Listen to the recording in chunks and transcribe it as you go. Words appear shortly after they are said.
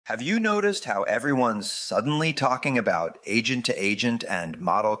Have you noticed how everyone's suddenly talking about agent-to-agent and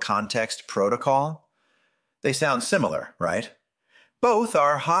model context protocol? They sound similar, right? Both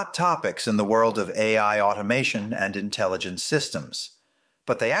are hot topics in the world of AI automation and intelligent systems,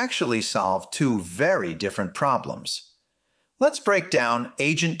 but they actually solve two very different problems. Let's break down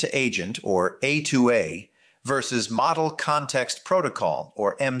agent-to-agent, or A2A, versus Model Context Protocol,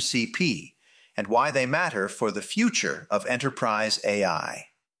 or MCP, and why they matter for the future of enterprise AI.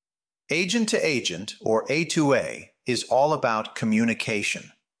 Agent-to-agent, or A2A, is all about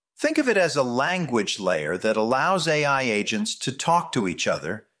communication. Think of it as a language layer that allows AI agents to talk to each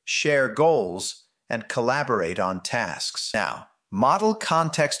other, share goals, and collaborate on tasks. Now, Model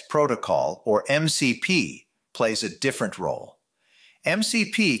Context Protocol, or MCP, plays a different role.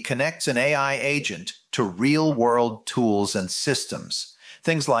 MCP connects an AI agent to real-world tools and systems,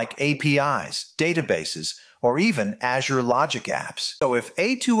 things like APIs, databases, or even Azure Logic apps. So if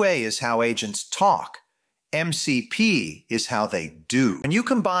A2A is how agents talk, MCP is how they do. When you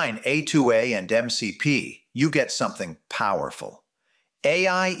combine A2A and MCP, you get something powerful.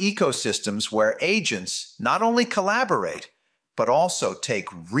 AI ecosystems where agents not only collaborate, but also take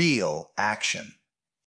real action.